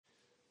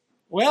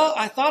Well,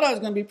 I thought I was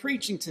going to be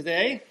preaching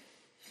today,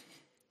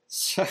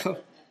 so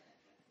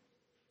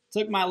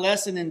took my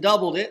lesson and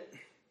doubled it,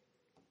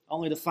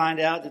 only to find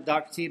out that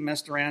Dr. T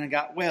messed around and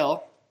got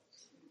well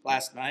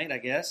last night, I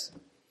guess.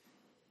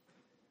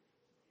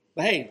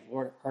 But hey,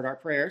 Lord heard our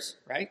prayers,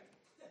 right?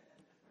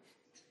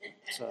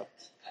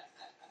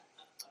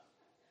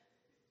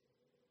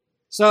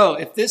 So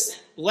if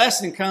this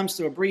lesson comes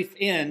to a brief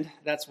end,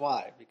 that's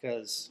why,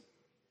 because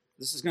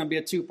this is going to be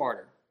a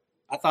two-parter.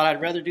 I thought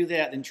I'd rather do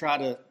that than try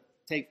to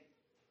take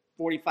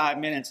 45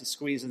 minutes and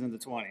squeeze it into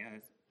 20.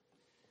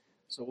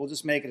 So we'll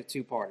just make it a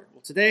two-parter.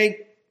 Well,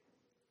 today,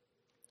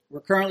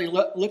 we're currently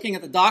looking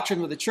at the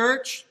doctrine of the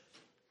church.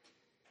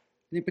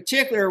 And in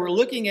particular, we're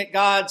looking at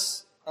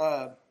God's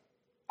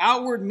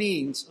outward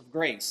means of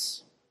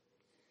grace.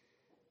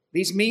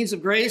 These means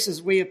of grace,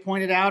 as we have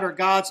pointed out, are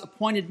God's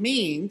appointed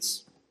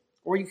means,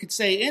 or you could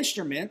say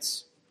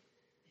instruments,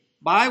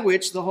 by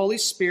which the Holy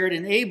Spirit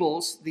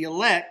enables the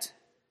elect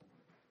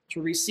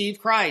to receive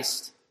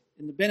Christ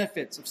and the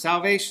benefits of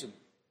salvation.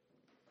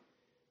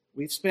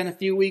 We've spent a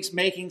few weeks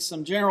making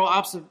some general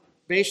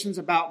observations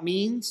about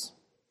means,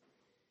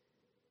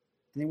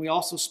 and then we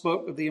also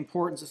spoke of the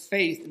importance of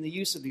faith in the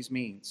use of these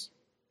means.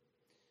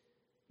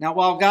 Now,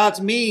 while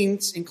God's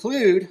means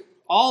include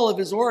all of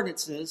his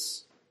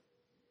ordinances,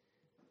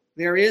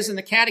 there is in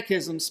the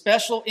Catechism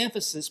special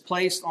emphasis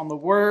placed on the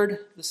Word,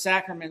 the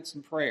sacraments,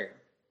 and prayer.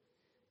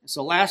 And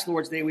so last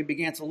Lord's Day, we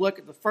began to look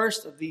at the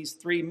first of these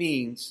three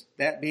means,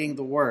 that being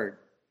the Word.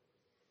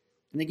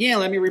 And again,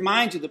 let me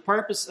remind you, the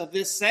purpose of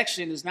this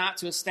section is not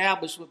to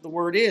establish what the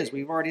Word is.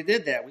 We've already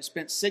did that. We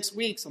spent 6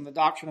 weeks on the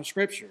doctrine of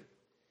Scripture.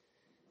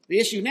 The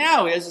issue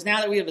now is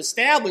now that we have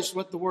established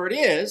what the Word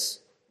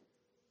is,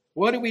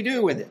 what do we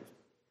do with it?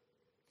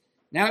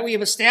 Now that we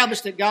have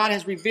established that God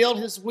has revealed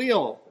his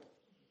will,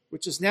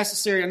 which is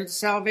necessary unto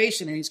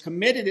salvation, and he's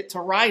committed it to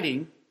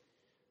writing,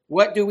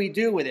 what do we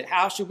do with it?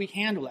 How should we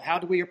handle it? How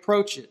do we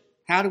approach it?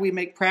 How do we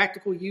make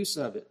practical use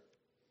of it?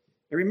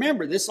 And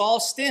remember, this all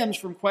stems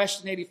from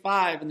question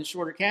 85 in the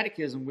Shorter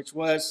Catechism, which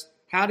was,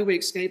 how do we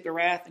escape the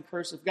wrath and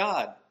curse of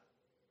God?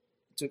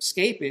 To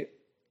escape it,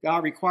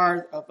 God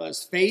required of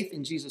us faith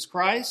in Jesus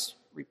Christ,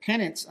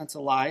 repentance unto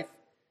life,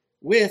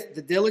 with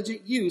the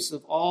diligent use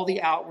of all the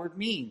outward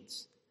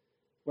means,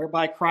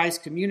 whereby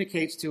Christ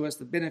communicates to us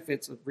the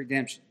benefits of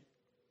redemption.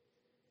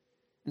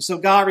 And so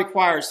God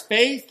requires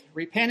faith,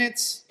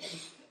 repentance,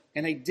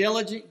 and a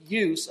diligent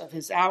use of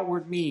his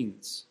outward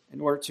means in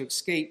order to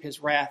escape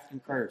his wrath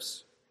and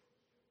curse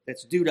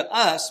that's due to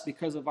us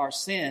because of our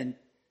sin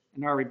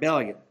and our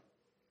rebellion.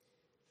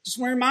 Just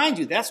want to remind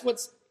you, that's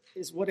what's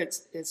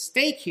at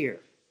stake here.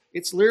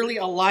 It's literally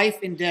a life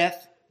and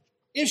death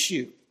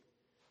issue.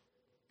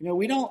 You know,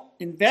 we don't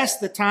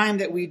invest the time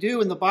that we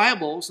do in the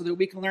Bible so that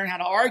we can learn how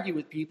to argue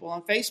with people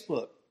on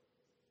Facebook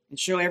and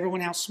show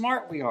everyone how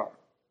smart we are.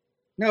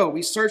 No,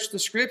 we search the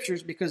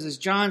Scriptures because, as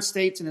John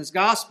states in his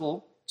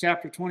Gospel,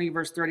 chapter 20,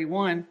 verse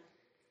 31,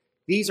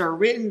 these are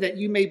written that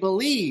you may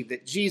believe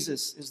that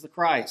Jesus is the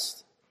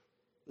Christ,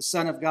 the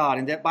Son of God,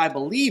 and that by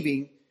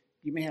believing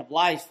you may have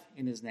life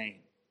in his name.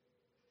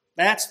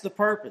 That's the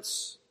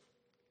purpose.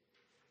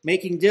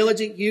 Making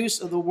diligent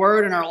use of the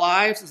Word in our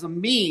lives is a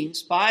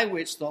means by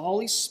which the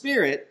Holy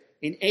Spirit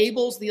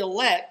enables the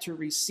elect to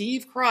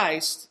receive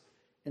Christ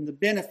and the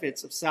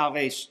benefits of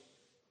salvation.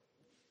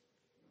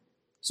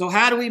 So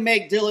how do we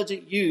make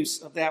diligent use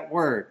of that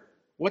Word?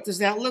 What does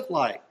that look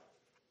like?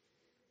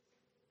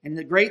 And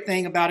the great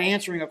thing about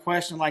answering a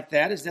question like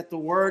that is that the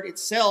Word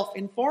itself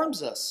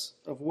informs us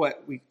of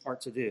what we are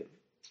to do.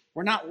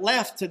 We're not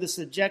left to the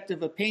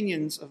subjective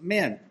opinions of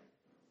men.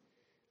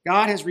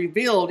 God has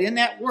revealed in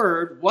that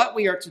Word what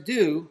we are to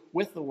do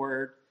with the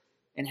Word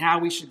and how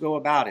we should go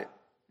about it.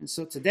 And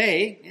so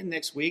today and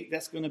next week,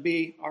 that's going to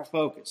be our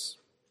focus.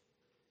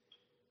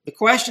 The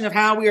question of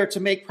how we are to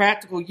make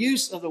practical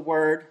use of the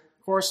Word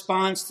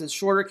corresponds to the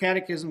Shorter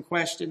Catechism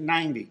question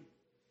 90.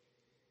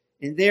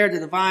 And there the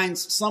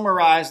divines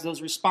summarize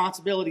those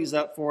responsibilities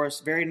up for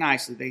us very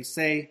nicely. They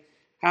say,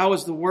 how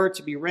is the Word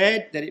to be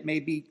read that it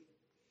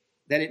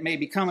may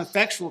become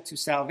effectual to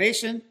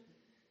salvation?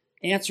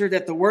 Answer,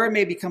 that the Word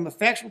may become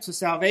effectual to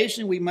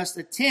salvation, we must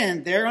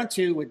attend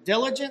thereunto with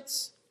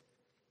diligence,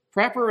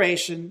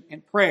 preparation,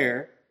 and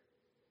prayer,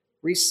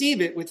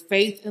 receive it with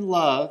faith and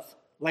love,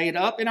 lay it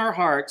up in our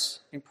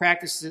hearts, and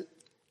practice it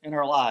in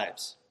our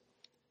lives.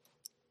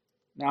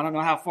 Now, I don't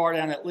know how far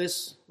down that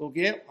list we'll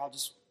get. I'll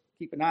just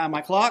keep an eye on my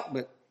clock,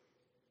 but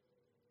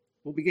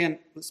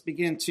let's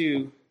begin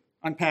to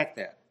unpack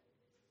that.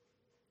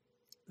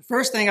 The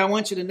first thing I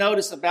want you to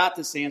notice about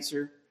this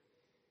answer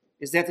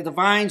is that the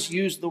divines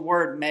use the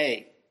word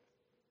may.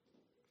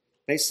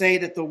 They say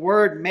that the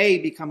Word may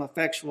become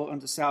effectual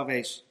unto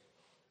salvation.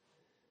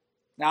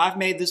 Now, I've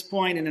made this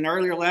point in an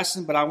earlier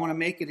lesson, but I want to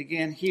make it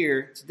again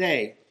here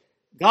today.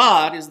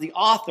 God is the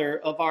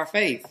author of our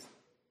faith.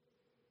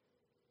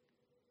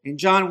 In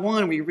John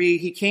 1, we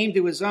read, he came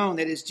to his own,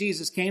 that is,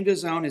 Jesus came to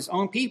his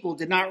own people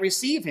did not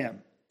receive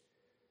him.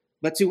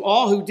 But to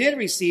all who did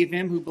receive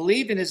him, who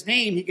believed in his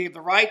name, he gave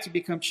the right to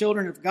become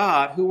children of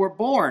God, who were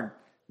born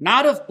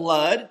not of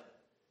blood,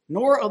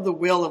 nor of the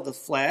will of the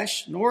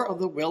flesh, nor of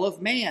the will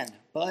of man,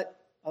 but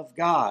of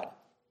God.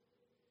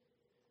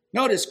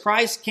 Notice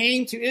Christ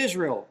came to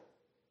Israel.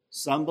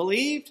 Some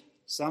believed,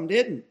 some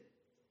didn't.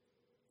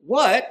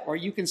 What, or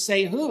you can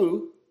say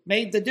who,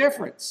 made the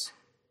difference?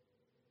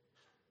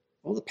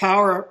 Well, the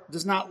power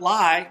does not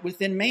lie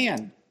within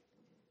man.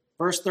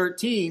 Verse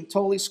 13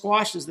 totally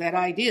squashes that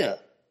idea.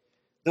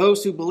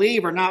 Those who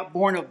believe are not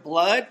born of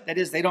blood. That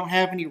is, they don't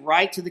have any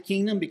right to the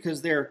kingdom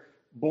because they're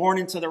born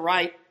into the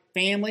right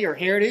family or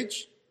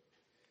heritage.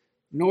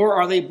 Nor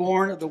are they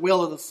born of the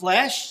will of the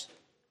flesh.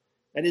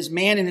 That is,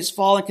 man in his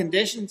fallen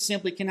condition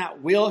simply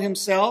cannot will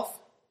himself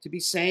to be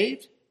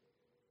saved.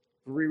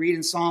 We read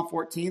in Psalm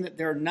 14 that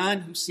there are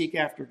none who seek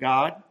after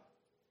God.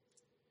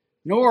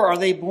 Nor are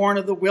they born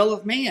of the will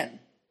of man.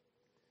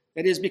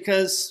 That is,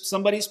 because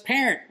somebody's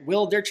parent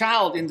willed their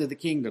child into the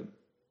kingdom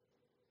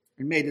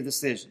and made a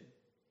decision.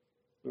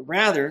 But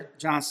rather,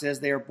 John says,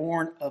 they are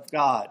born of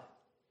God.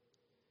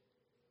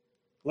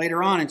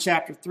 Later on in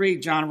chapter 3,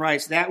 John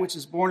writes, that which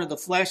is born of the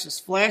flesh is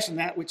flesh, and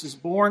that which is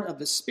born of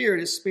the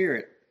Spirit is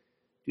spirit.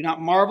 Do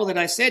not marvel that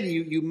I said to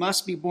you, you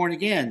must be born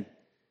again.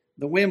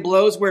 The wind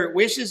blows where it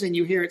wishes, and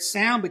you hear its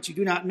sound, but you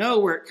do not know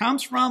where it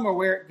comes from or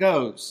where it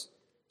goes.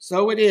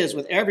 So it is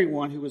with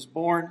everyone who is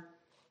born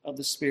of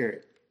the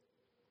Spirit.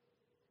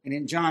 And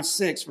in John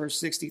 6, verse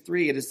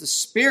 63, it is the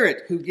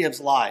Spirit who gives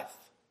life.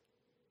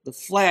 The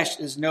flesh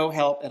is no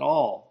help at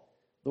all.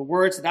 The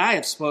words that I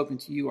have spoken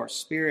to you are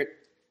spirit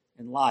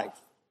and life.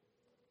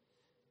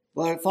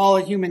 But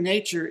fallen human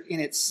nature in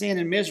its sin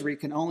and misery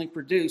can only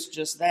produce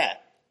just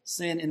that,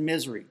 sin and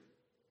misery.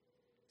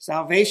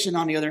 Salvation,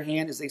 on the other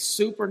hand, is a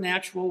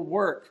supernatural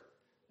work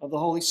of the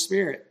Holy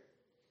Spirit.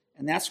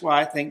 And that's why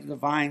I think the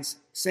divines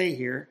say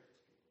here,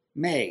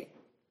 may.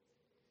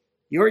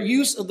 Your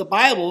use of the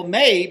Bible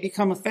may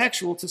become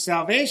effectual to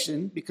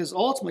salvation because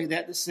ultimately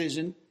that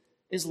decision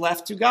is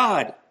left to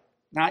God,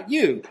 not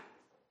you.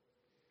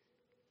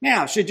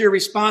 Now, should your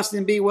response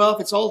then be, well,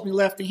 if it's ultimately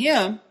left to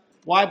Him,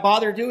 why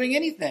bother doing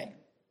anything?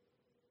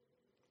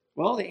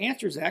 Well, the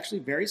answer is actually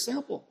very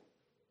simple,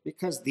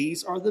 because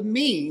these are the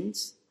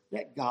means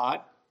that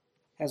God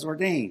has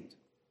ordained.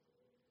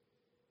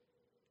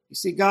 You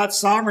see, God's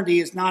sovereignty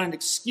is not an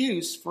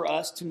excuse for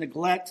us to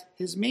neglect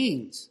His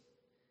means.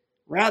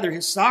 Rather,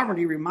 His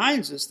sovereignty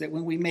reminds us that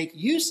when we make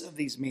use of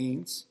these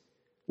means,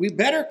 we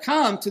better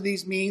come to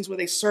these means with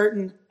a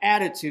certain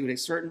attitude, a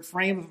certain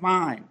frame of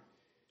mind.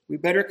 We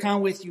better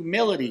come with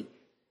humility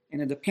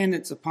and a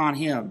dependence upon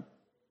Him.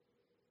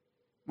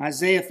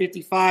 Isaiah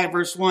 55,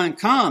 verse 1,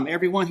 come,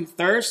 everyone who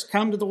thirsts,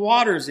 come to the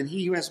waters, and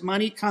he who has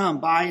money, come,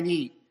 buy and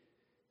eat.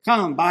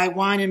 Come, buy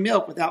wine and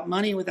milk without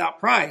money and without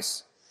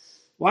price.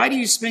 Why do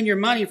you spend your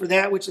money for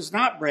that which is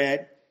not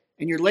bread,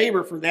 and your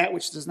labor for that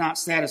which does not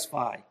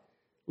satisfy?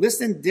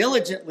 Listen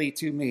diligently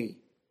to me,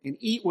 and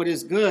eat what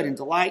is good, and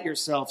delight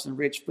yourselves in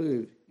rich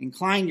food.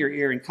 Incline your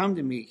ear and come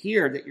to me.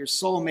 Hear that your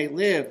soul may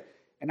live,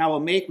 and I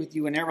will make with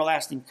you an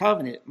everlasting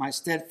covenant, my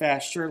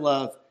steadfast, sure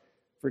love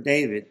for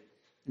David.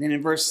 And then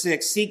in verse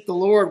 6, seek the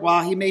Lord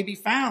while he may be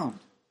found.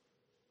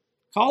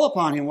 Call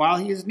upon him while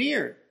he is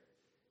near.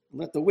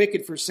 Let the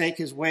wicked forsake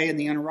his way, and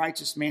the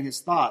unrighteous man his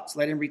thoughts.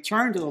 Let him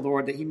return to the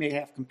Lord, that he may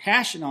have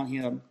compassion on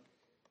him,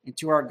 and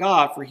to our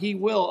God, for he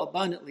will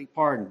abundantly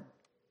pardon.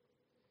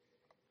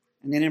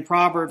 And then in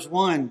Proverbs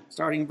 1,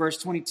 starting in verse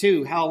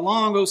 22, how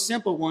long, O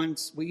simple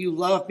ones, will you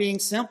love being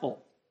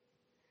simple?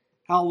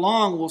 How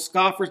long will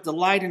scoffers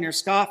delight in their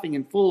scoffing,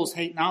 and fools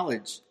hate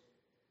knowledge?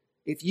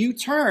 If you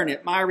turn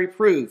at my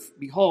reproof,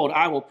 behold,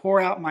 I will pour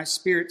out my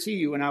spirit to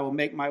you, and I will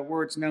make my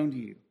words known to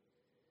you.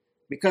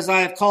 Because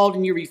I have called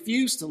and you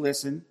refuse to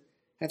listen,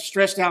 have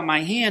stretched out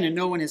my hand and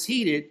no one has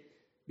heeded,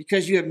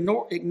 because you have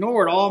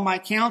ignored all my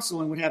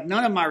counsel and would have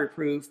none of my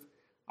reproof,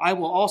 I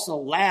will also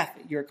laugh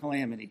at your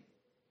calamity.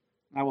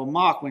 I will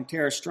mock when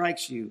terror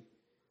strikes you,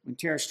 when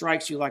terror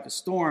strikes you like a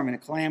storm and a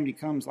calamity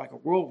comes like a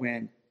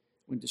whirlwind,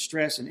 when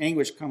distress and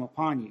anguish come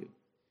upon you.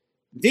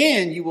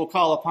 Then you will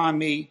call upon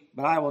me,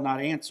 but I will not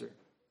answer.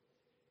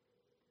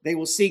 They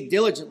will seek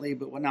diligently,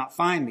 but will not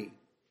find me.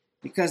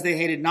 Because they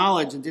hated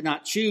knowledge and did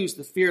not choose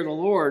the fear of the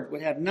Lord,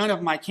 would have none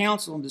of my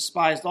counsel and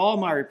despised all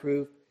my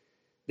reproof.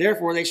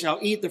 Therefore they shall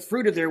eat the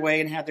fruit of their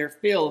way and have their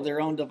fill of their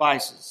own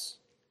devices.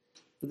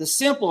 For the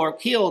simple are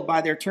killed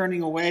by their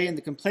turning away, and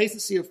the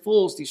complacency of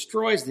fools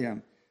destroys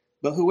them.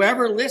 But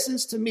whoever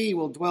listens to me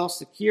will dwell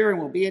secure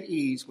and will be at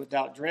ease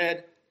without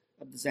dread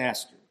of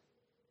disaster.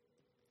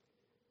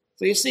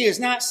 So you see, it's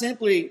not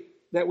simply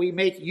that we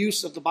make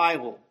use of the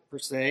Bible, per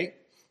se.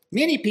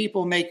 Many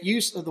people make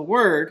use of the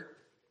Word,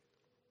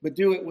 but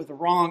do it with a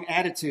wrong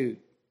attitude,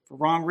 for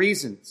wrong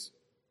reasons.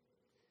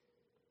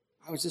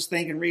 I was just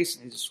thinking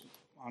recently, just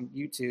on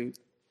YouTube,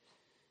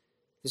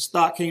 this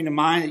thought came to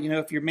mind that,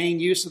 if your main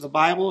use of the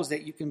Bible is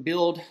that you can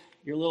build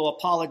your little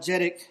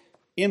apologetic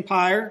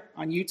empire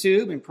on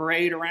YouTube and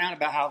parade around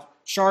about how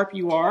sharp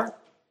you are,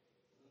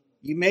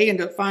 you may end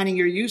up finding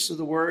your use of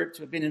the Word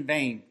to have been in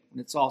vain when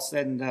it's all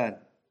said and done.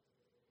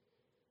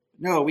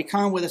 No, we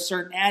come with a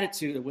certain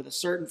attitude, with a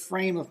certain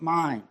frame of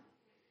mind.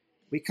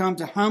 We come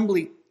to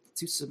humbly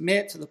to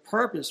submit to the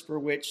purpose for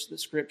which the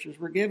Scriptures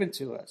were given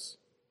to us.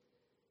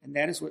 And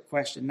that is what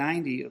question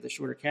 90 of the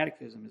Shorter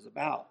Catechism is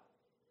about.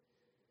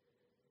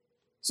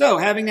 So,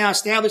 having now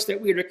established that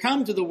we are to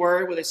come to the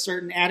Word with a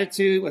certain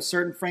attitude, a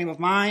certain frame of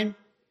mind,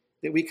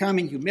 that we come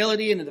in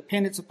humility and in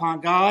dependence upon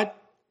God,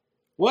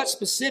 what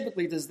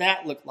specifically does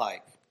that look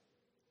like?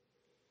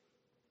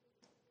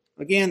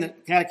 Again, the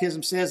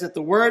Catechism says that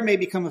the Word may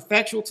become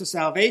effectual to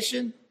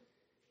salvation.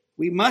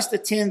 We must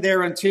attend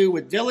thereunto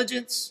with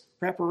diligence,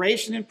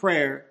 preparation, and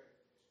prayer,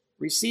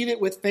 receive it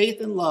with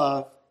faith and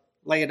love,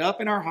 lay it up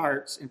in our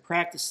hearts, and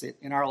practice it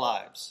in our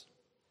lives.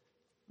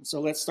 And so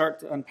let's start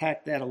to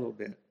unpack that a little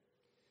bit.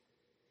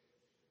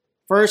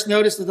 First,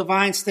 notice the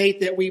divine state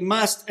that we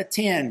must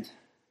attend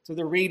to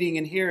the reading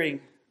and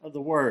hearing of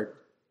the Word.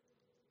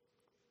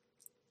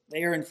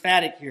 They are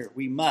emphatic here.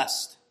 We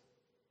must.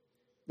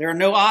 There are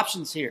no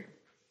options here.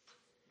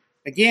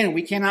 Again,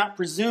 we cannot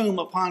presume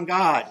upon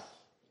God.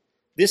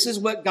 This is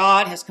what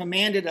God has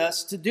commanded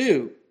us to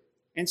do,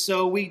 and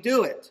so we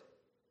do it.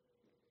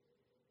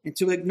 And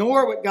to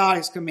ignore what God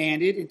has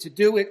commanded and to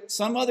do it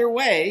some other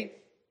way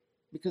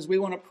because we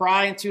want to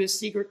pry into his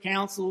secret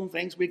counsel and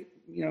things we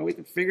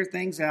can figure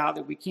things out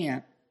that we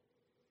can't.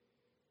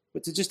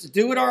 But to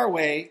do it our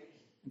way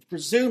and to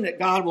presume that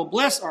God will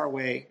bless our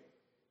way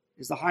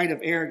is the height of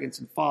arrogance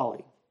and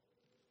folly,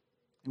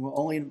 and will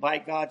only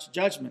invite God's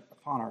judgment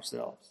upon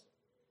ourselves.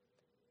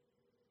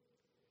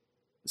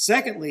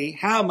 Secondly,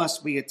 how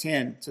must we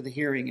attend to the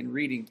hearing and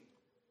reading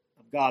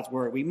of God's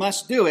Word? We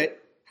must do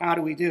it. How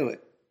do we do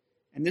it?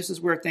 And this is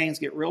where things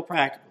get real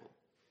practical.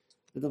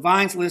 The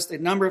divines list a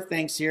number of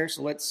things here,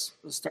 so let's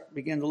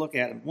begin to look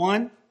at them.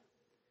 1,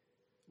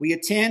 we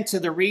attend to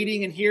the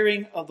reading and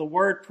hearing of the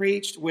Word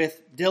preached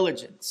with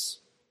diligence.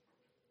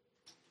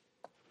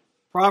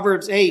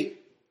 Proverbs 8,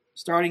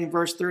 starting in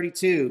verse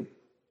 32.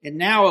 And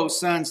now, O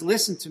sons,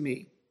 listen to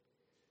me.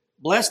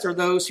 Blessed are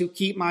those who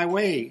keep my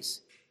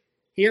ways.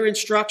 Hear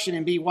instruction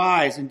and be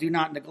wise, and do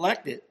not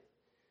neglect it.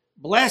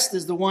 Blessed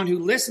is the one who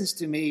listens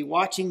to me,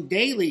 watching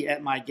daily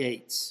at my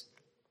gates,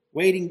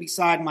 waiting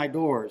beside my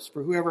doors.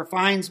 For whoever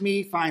finds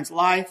me finds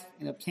life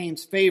and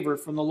obtains favor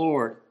from the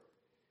Lord.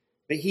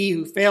 But he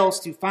who fails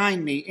to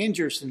find me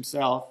injures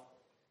himself.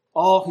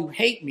 All who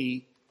hate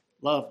me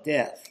love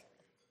death.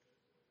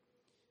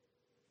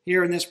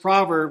 Here in this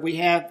proverb, we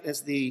have,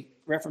 as the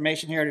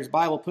Reformation Heritage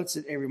Bible puts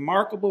it, a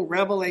remarkable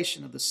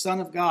revelation of the Son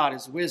of God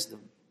as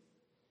wisdom.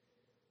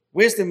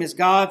 Wisdom is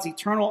God's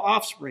eternal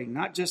offspring,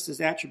 not just his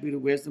attribute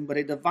of wisdom, but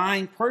a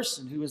divine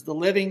person who is the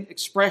living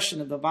expression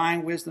of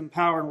divine wisdom,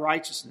 power, and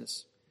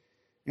righteousness.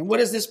 And what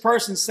does this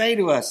person say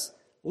to us?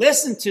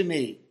 Listen to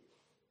me.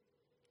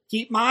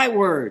 Keep my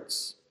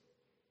words.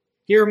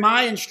 Hear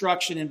my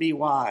instruction and be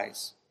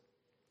wise.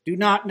 Do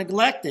not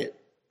neglect it.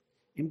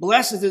 And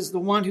blessed is the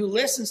one who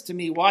listens to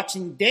me,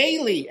 watching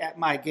daily at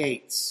my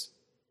gates,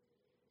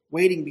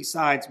 waiting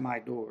beside my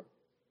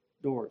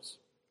doors.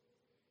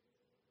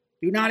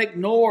 Do not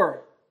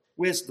ignore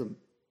wisdom.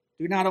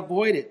 Do not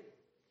avoid it.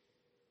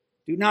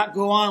 Do not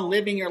go on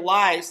living your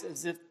lives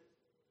as if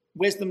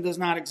wisdom does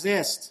not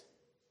exist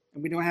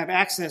and we don't have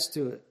access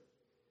to it,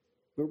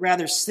 but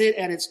rather sit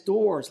at its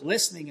doors,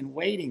 listening and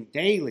waiting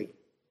daily.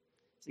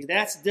 See,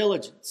 that's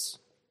diligence.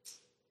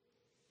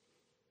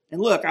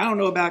 And look, I don't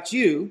know about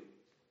you,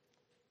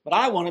 but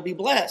I want to be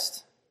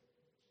blessed.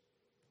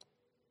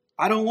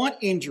 I don't want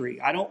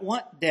injury. I don't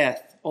want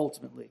death,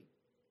 ultimately.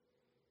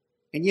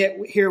 And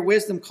yet here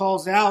wisdom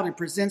calls out and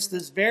presents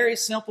this very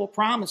simple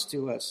promise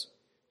to us.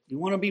 You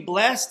want to be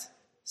blessed?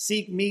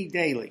 Seek me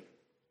daily.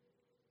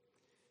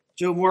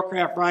 Joe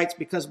Morecraft writes,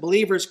 because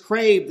believers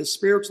crave the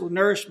spiritual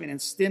nourishment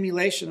and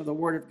stimulation of the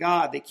Word of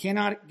God, they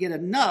cannot get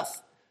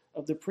enough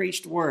of the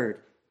preached Word.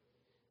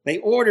 They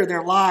order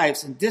their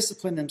lives and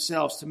discipline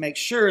themselves to make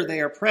sure they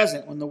are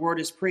present when the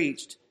Word is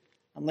preached,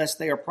 unless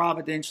they are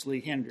providentially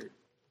hindered.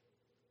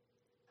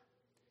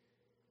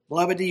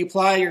 Beloved, do you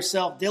apply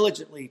yourself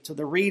diligently to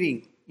the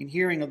reading and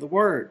hearing of the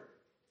Word?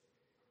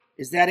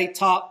 Is that a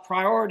top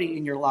priority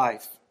in your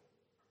life?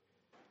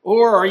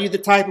 Or are you the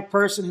type of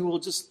person who will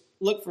just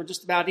look for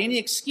just about any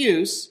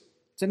excuse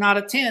to not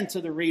attend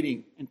to the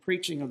reading and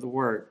preaching of the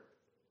Word?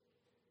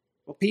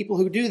 Well, people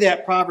who do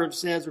that, Proverbs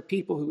says, are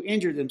people who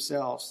injure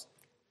themselves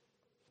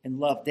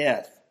and love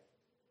death.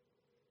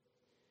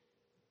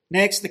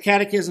 Next, the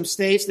Catechism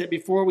states that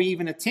before we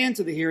even attend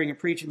to the hearing and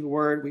preaching of the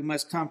Word, we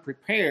must come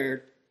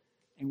prepared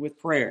and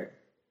with prayer.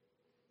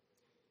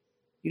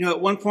 You know,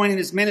 at one point in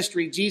his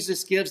ministry,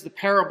 Jesus gives the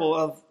parable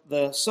of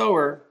the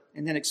sower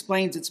and then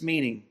explains its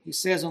meaning. He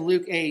says in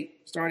Luke 8,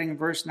 starting in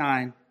verse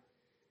 9,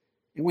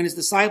 and when his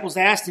disciples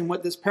asked him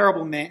what this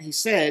parable meant, he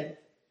said,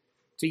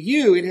 to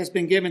you it has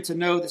been given to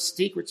know the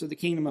secrets of the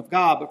kingdom of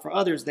God, but for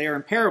others they are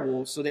in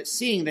parables, so that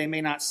seeing they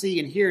may not see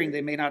and hearing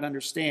they may not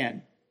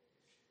understand.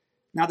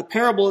 Now the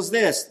parable is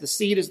this: the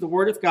seed is the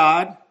word of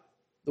God.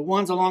 The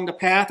ones along the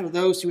path are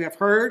those who have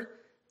heard.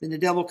 Then the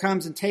devil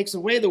comes and takes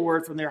away the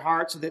word from their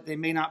hearts so that they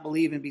may not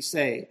believe and be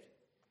saved.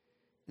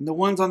 And the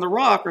ones on the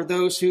rock are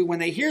those who, when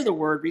they hear the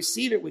word,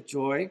 receive it with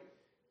joy,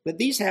 but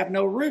these have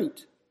no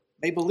root.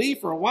 They believe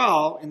for a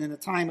while, and in the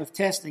time of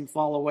testing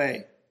fall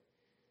away.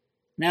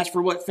 And as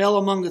for what fell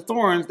among the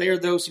thorns, they are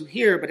those who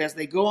hear, but as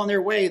they go on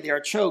their way, they are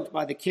choked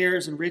by the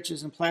cares and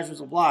riches and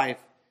pleasures of life,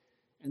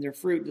 and their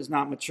fruit does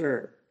not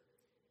mature.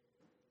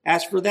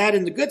 As for that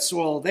in the good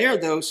soil, they are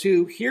those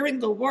who, hearing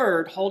the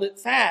word, hold it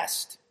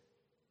fast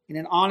in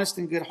an honest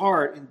and good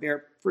heart and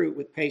bear fruit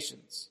with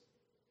patience.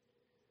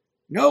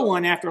 No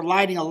one, after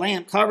lighting a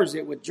lamp, covers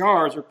it with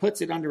jars or puts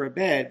it under a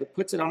bed, but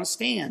puts it on a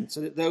stand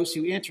so that those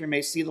who enter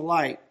may see the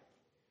light.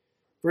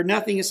 For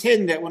nothing is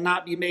hidden that will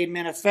not be made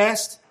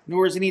manifest,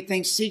 nor is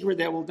anything secret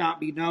that will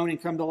not be known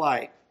and come to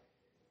light.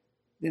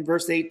 Then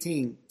verse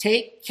 18,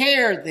 take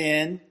care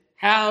then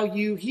how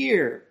you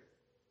hear.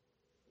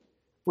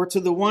 For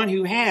to the one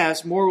who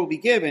has, more will be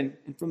given,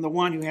 and from the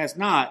one who has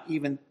not,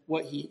 even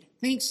what he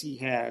thinks he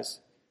has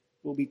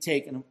will be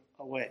taken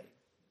away.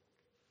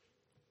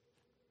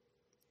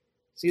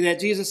 See that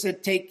Jesus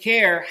said, take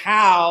care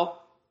how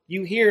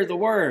you hear the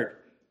word.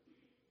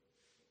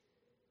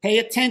 Pay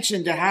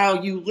attention to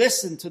how you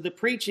listen to the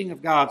preaching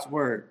of God's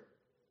word.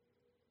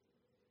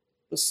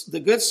 The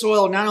good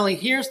soil not only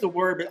hears the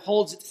word, but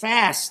holds it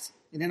fast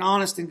in an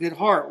honest and good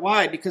heart.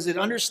 Why? Because it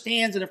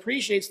understands and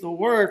appreciates the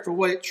word for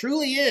what it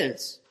truly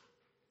is.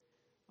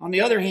 On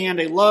the other hand,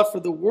 a love for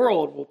the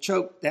world will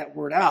choke that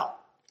word out.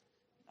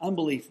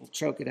 Unbelief will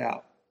choke it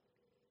out.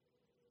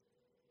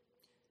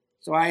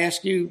 So I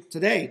ask you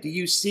today, do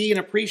you see and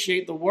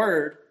appreciate the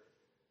word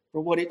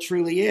for what it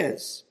truly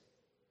is?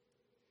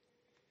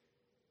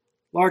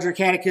 Larger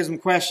Catechism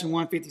question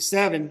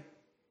 157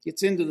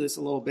 gets into this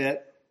a little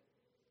bit.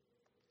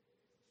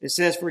 It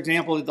says, for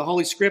example, that the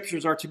Holy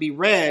Scriptures are to be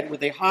read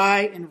with a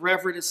high and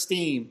reverent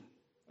esteem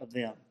of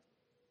them.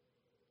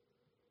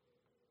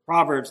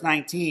 Proverbs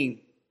 19,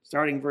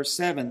 starting verse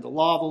 7, the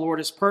law of the Lord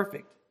is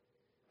perfect,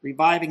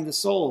 reviving the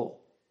soul.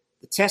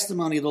 The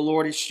testimony of the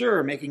Lord is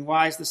sure, making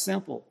wise the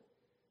simple.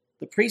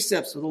 The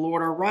precepts of the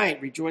Lord are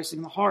right,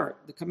 rejoicing the heart.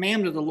 The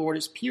commandment of the Lord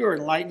is pure,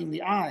 enlightening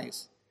the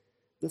eyes.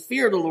 The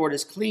fear of the Lord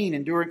is clean,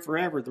 enduring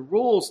forever. The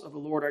rules of the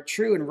Lord are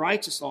true and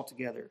righteous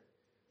altogether.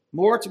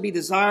 More to be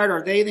desired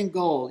are they than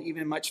gold,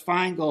 even much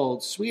fine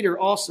gold, sweeter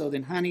also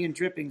than honey and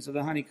drippings of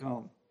the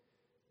honeycomb.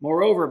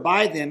 Moreover,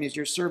 by them is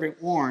your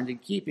servant warned, in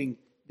keeping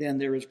them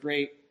there is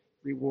great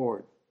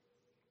reward.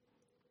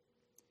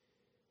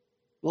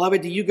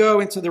 Beloved, do you go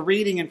into the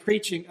reading and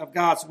preaching of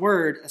God's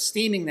word,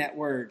 esteeming that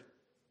word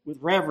with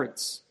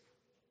reverence,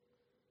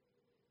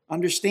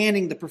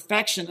 understanding the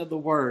perfection of the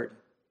word,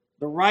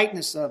 the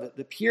rightness of it,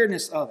 the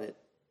pureness of it,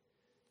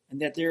 and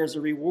that there is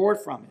a reward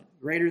from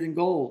it, greater than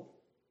gold?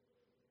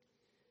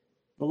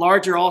 The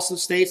larger also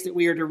states that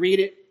we are to read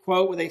it,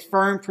 quote, with a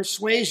firm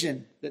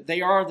persuasion that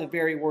they are the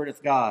very word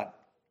of God.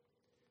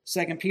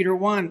 2 Peter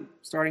 1,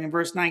 starting in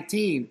verse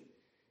 19,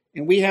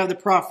 and we have the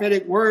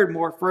prophetic word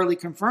more firmly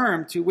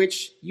confirmed, to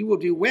which you will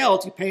do well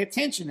to pay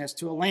attention as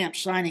to a lamp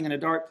shining in a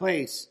dark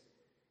place,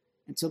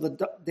 until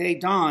the day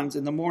dawns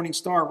and the morning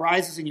star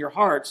rises in your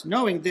hearts,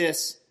 knowing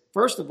this,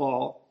 first of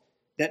all,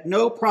 that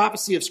no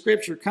prophecy of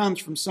Scripture comes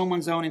from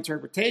someone's own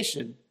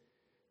interpretation.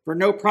 For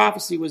no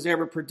prophecy was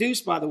ever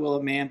produced by the will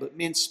of man, but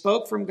men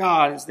spoke from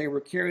God as they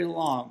were carried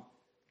along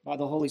by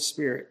the Holy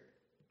Spirit.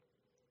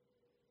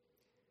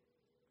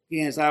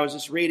 Again, as I was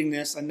just reading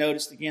this, I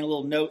noticed again a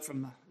little note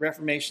from the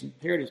Reformation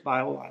Heritage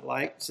Bible I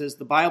like. It says,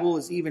 the Bible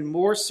is even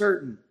more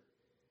certain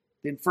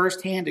than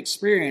first-hand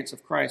experience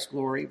of Christ's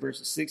glory,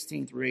 verses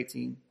 16 through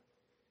 18.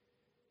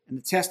 And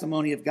the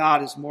testimony of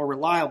God is more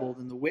reliable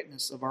than the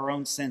witness of our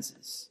own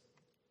senses.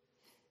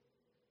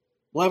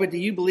 Beloved, do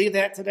you believe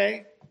that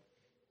today?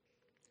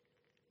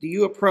 Do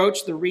you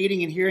approach the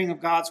reading and hearing of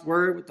God's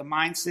word with the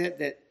mindset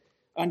that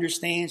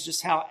understands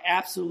just how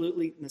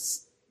absolutely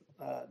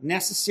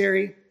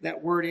necessary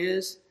that word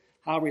is,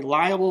 how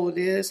reliable it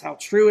is, how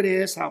true it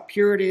is, how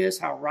pure it is,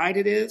 how right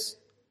it is?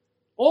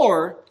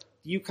 Or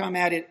do you come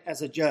at it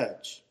as a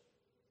judge?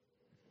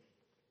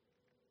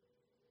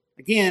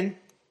 Again,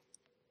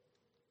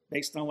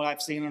 based on what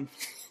I've seen on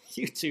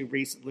YouTube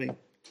recently,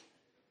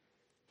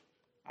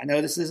 I know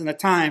this isn't a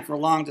time for a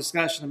long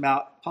discussion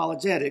about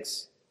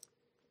apologetics,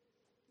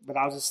 but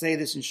I'll just say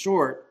this in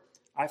short.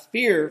 I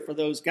fear for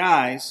those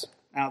guys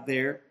out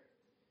there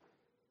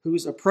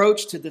whose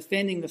approach to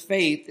defending the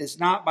faith is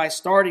not by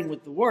starting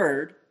with the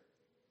word,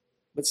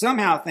 but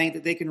somehow think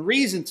that they can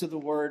reason to the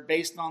word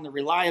based on the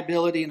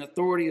reliability and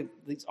authority of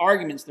these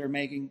arguments they're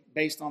making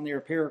based on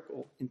their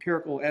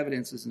empirical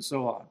evidences and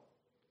so on.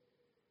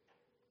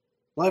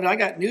 Beloved, I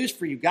got news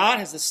for you. God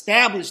has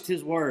established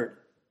his word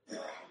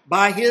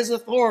by his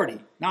authority,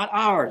 not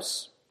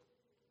ours.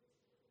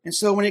 And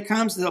so when it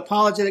comes to the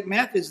apologetic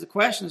methods, the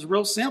question is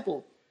real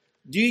simple.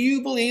 Do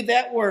you believe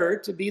that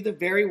word to be the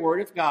very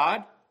word of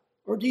God,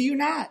 or do you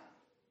not?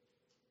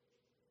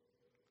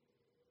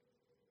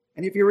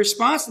 And if your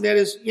response to that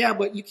is, yeah,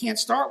 but you can't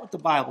start with the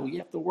Bible. You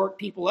have to work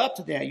people up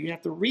to that. You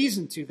have to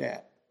reason to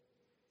that.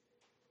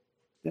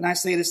 Then I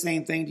say the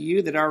same thing to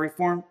you that our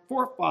Reformed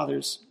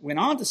forefathers went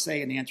on to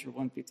say in answer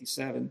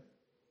 157,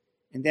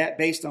 and that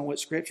based on what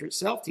Scripture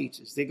itself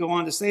teaches. They go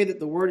on to say that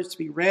the word is to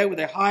be read with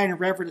a high and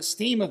reverent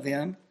esteem of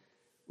them,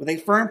 with a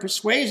firm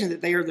persuasion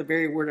that they are the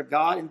very word of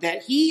God and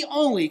that he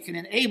only can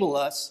enable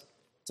us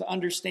to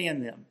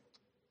understand them.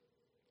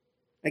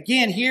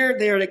 Again, here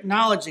they are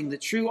acknowledging the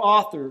true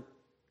author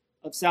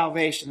of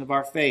salvation, of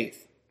our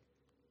faith.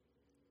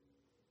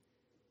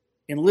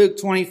 In Luke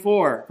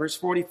 24, verse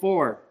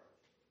 44,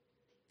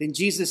 then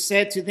Jesus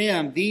said to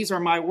them, these are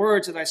my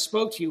words that I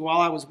spoke to you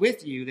while I was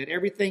with you, that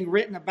everything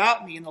written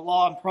about me in the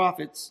law and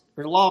prophets,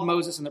 or the law of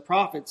Moses and the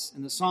prophets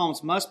and the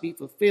Psalms must be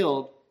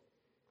fulfilled.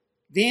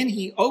 Then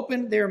he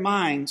opened their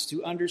minds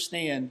to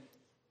understand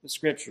the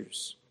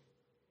scriptures.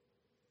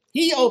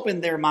 He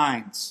opened their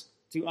minds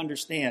to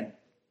understand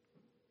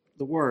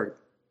the word.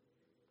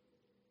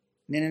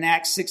 And then in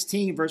Acts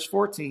 16, verse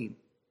 14,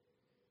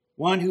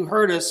 one who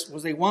heard us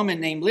was a woman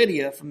named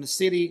Lydia from the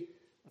city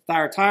of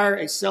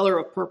Thyatira, a seller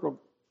of purple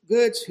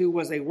goods, who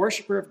was a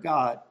worshiper of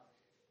God.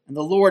 And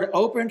the Lord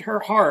opened her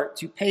heart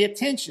to pay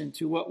attention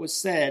to what was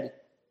said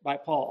by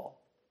Paul.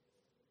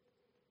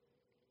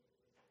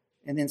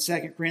 And then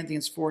 2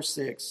 Corinthians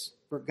 4:6,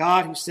 for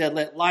God who said,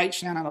 let light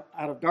shine out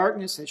of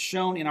darkness, has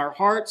shone in our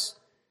hearts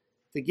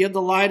to give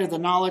the light of the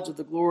knowledge of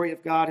the glory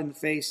of God in the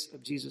face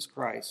of Jesus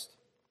Christ.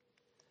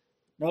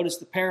 Notice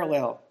the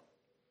parallel.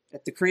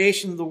 At the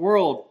creation of the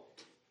world,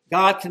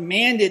 God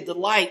commanded the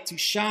light to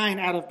shine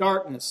out of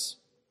darkness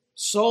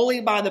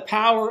solely by the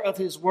power of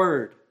his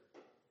word.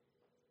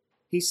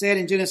 He said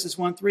in Genesis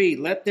 1:3,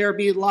 let there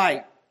be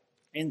light,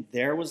 and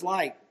there was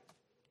light.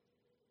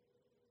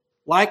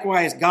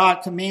 Likewise,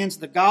 God commands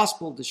the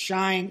gospel to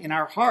shine in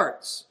our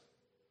hearts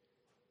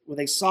with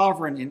a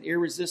sovereign and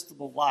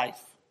irresistible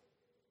life.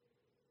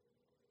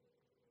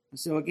 And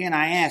so again,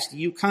 I ask, do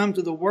you come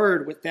to the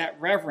word with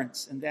that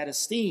reverence and that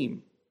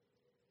esteem?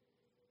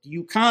 Do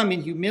you come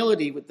in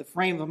humility with the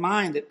frame of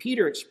mind that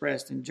Peter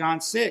expressed in John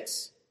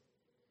 6?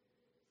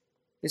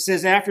 It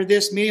says, after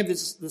this, many of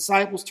the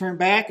disciples turned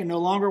back and no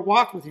longer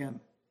walked with him.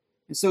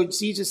 And so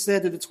Jesus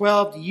said to the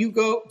 12, do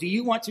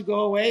you want to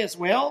go away as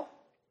well?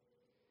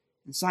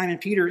 And Simon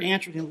Peter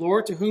answered him,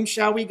 Lord, to whom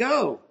shall we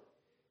go?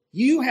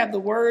 You have the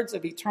words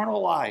of eternal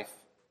life,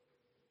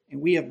 and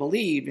we have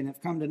believed and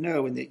have come to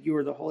know and that you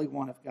are the Holy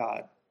One of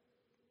God.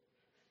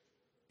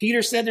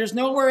 Peter said, there's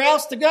nowhere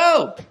else to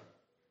go.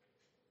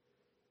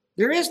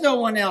 There is no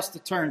one else to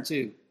turn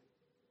to.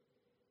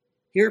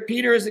 Here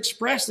Peter is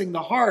expressing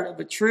the heart of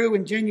a true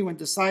and genuine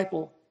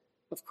disciple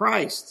of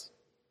Christ.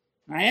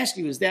 And I ask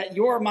you, is that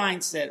your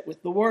mindset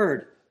with the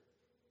word?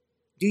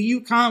 Do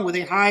you come with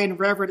a high and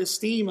reverent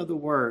esteem of the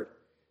word,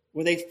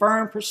 with a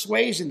firm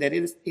persuasion that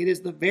it is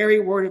the very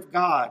word of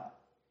God,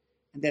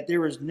 and that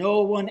there is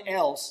no one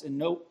else and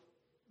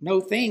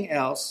no thing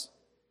else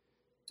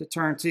to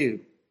turn to?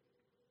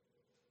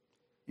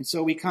 And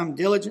so we come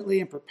diligently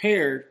and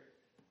prepared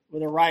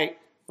with a right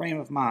frame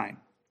of mind.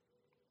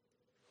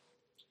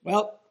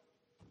 Well,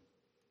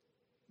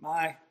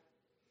 my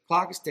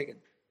clock is ticking,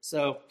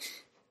 so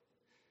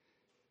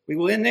we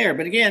will end there.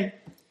 But again,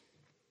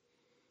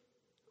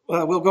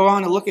 we'll go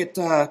on to look at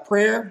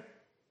prayer,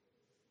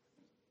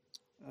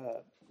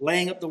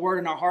 laying up the word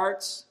in our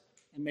hearts,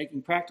 and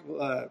making practical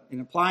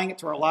and applying it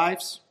to our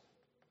lives.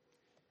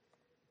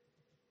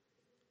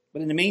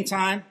 But in the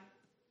meantime,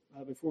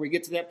 before we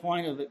get to that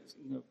point of it,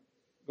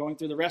 going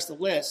through the rest of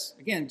the list,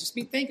 again, just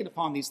be thinking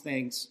upon these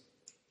things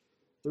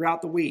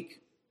throughout the week.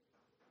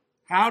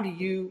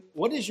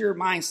 What is your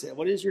mindset?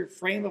 What is your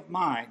frame of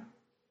mind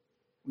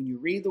when you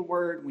read the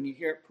word, when you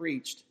hear it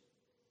preached?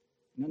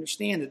 And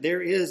understand that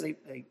there is a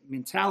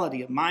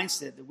mentality, a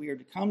mindset that we are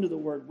to come to the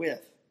word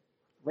with.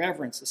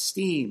 Reverence,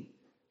 esteem,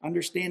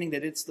 understanding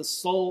that it's the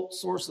sole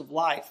source of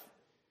life,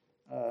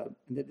 and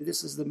that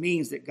this is the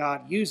means that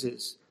God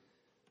uses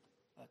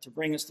to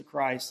bring us to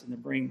Christ and to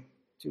bring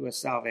to us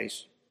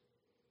salvation.